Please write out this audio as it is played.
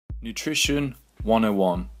Nutrition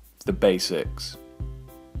 101, the basics.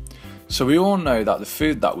 So we all know that the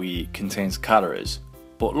food that we eat contains calories,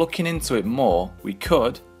 but looking into it more, we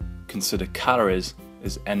could consider calories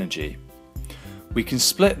as energy. We can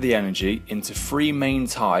split the energy into three main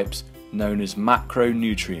types known as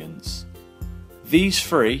macronutrients. These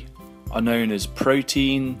three are known as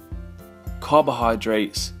protein,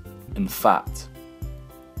 carbohydrates, and fat.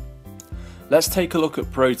 Let's take a look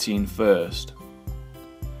at protein first.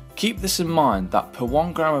 Keep this in mind that per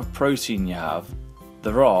 1 gram of protein you have,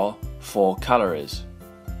 there are 4 calories.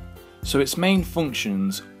 So its main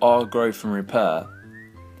functions are growth and repair.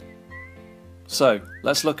 So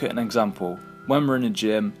let's look at an example. When we're in a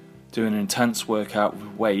gym doing an intense workout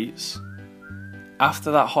with weights,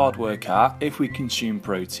 after that hard workout, if we consume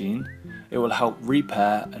protein, it will help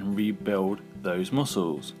repair and rebuild those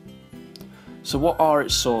muscles. So what are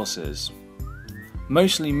its sources?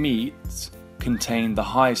 Mostly meats contain the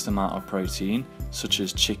highest amount of protein, such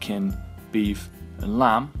as chicken, beef and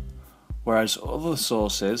lamb, whereas other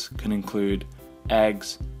sources can include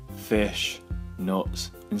eggs, fish,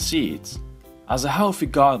 nuts and seeds. As a healthy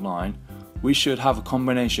guideline, we should have a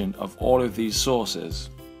combination of all of these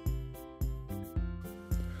sources.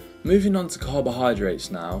 Moving on to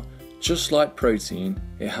carbohydrates now, just like protein,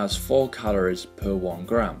 it has 4 calories per 1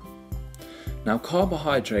 gram. Now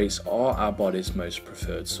carbohydrates are our body's most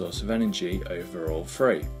preferred source of energy over all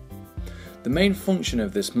three. The main function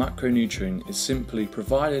of this macronutrient is simply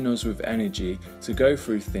providing us with energy to go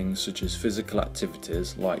through things such as physical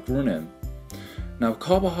activities like running. Now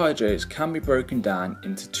carbohydrates can be broken down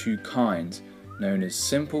into 2 kinds, known as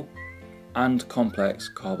simple and complex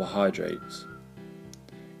carbohydrates.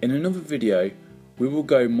 In another video we will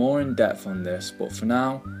go more in depth on this, but for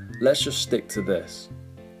now let's just stick to this.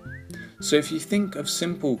 So if you think of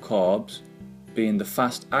simple carbs being the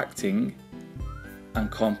fast acting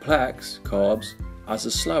and complex carbs as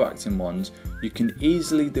the slow acting ones, you can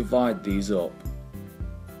easily divide these up.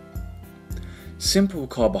 Simple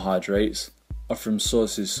carbohydrates are from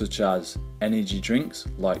sources such as energy drinks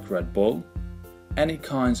like Red Bull, any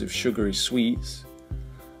kinds of sugary sweets,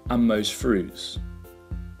 and most fruits.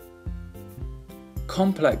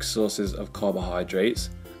 Complex sources of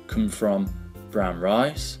carbohydrates come from brown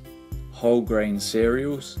rice, whole grain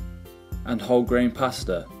cereals and whole grain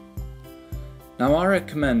pasta. Now I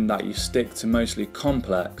recommend that you stick to mostly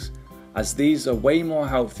complex, as these are way more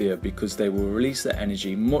healthier because they will release the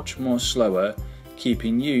energy much more slower,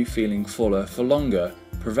 keeping you feeling fuller for longer,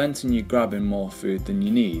 preventing you grabbing more food than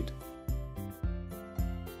you need.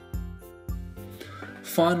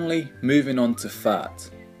 Finally, moving on to fat.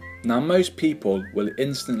 Now most people will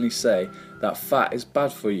instantly say that fat is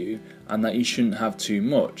bad for you and that you shouldn't have too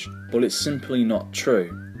much, but it's simply not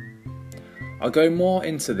true. I'll go more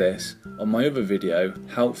into this on my other video,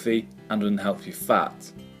 healthy and unhealthy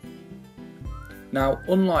fat. Now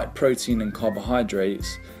unlike protein and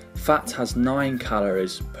carbohydrates, fat has 9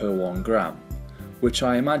 calories per 1 gram, which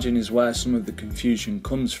I imagine is where some of the confusion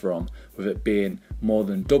comes from, with it being more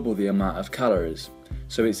than double the amount of calories.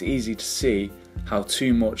 So it's easy to see how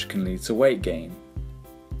too much can lead to weight gain.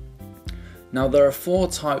 Now there are 4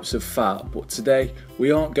 types of fat, but today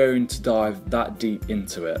we aren't going to dive that deep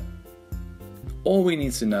into it. All we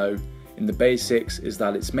need to know in the basics is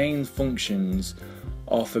that its main functions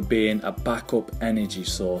are for being a backup energy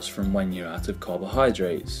source from when you're out of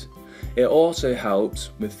carbohydrates. It also helps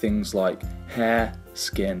with things like hair,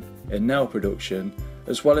 skin and nail production,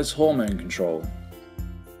 as well as hormone control.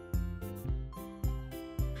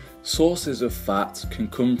 Sources of fat can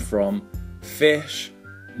come from fish,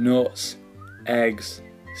 nuts, eggs,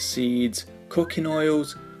 seeds, cooking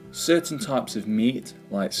oils, certain types of meat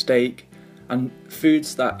like steak, and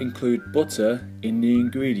foods that include butter in the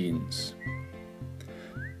ingredients.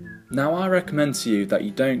 Now I recommend to you that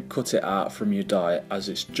you don't cut it out from your diet, as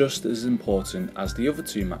it's just as important as the other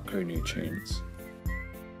 2 macronutrients.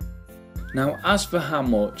 Now as for how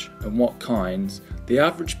much and what kinds, the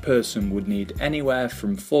average person would need anywhere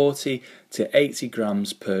from 40 to 80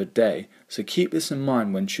 grams per day, so keep this in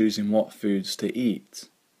mind when choosing what foods to eat.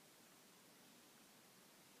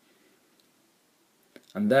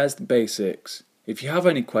 And there's the basics. If you have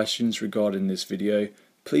any questions regarding this video,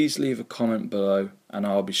 please leave a comment below and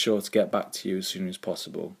I'll be sure to get back to you as soon as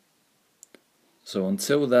possible. So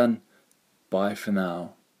until then, bye for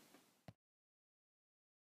now.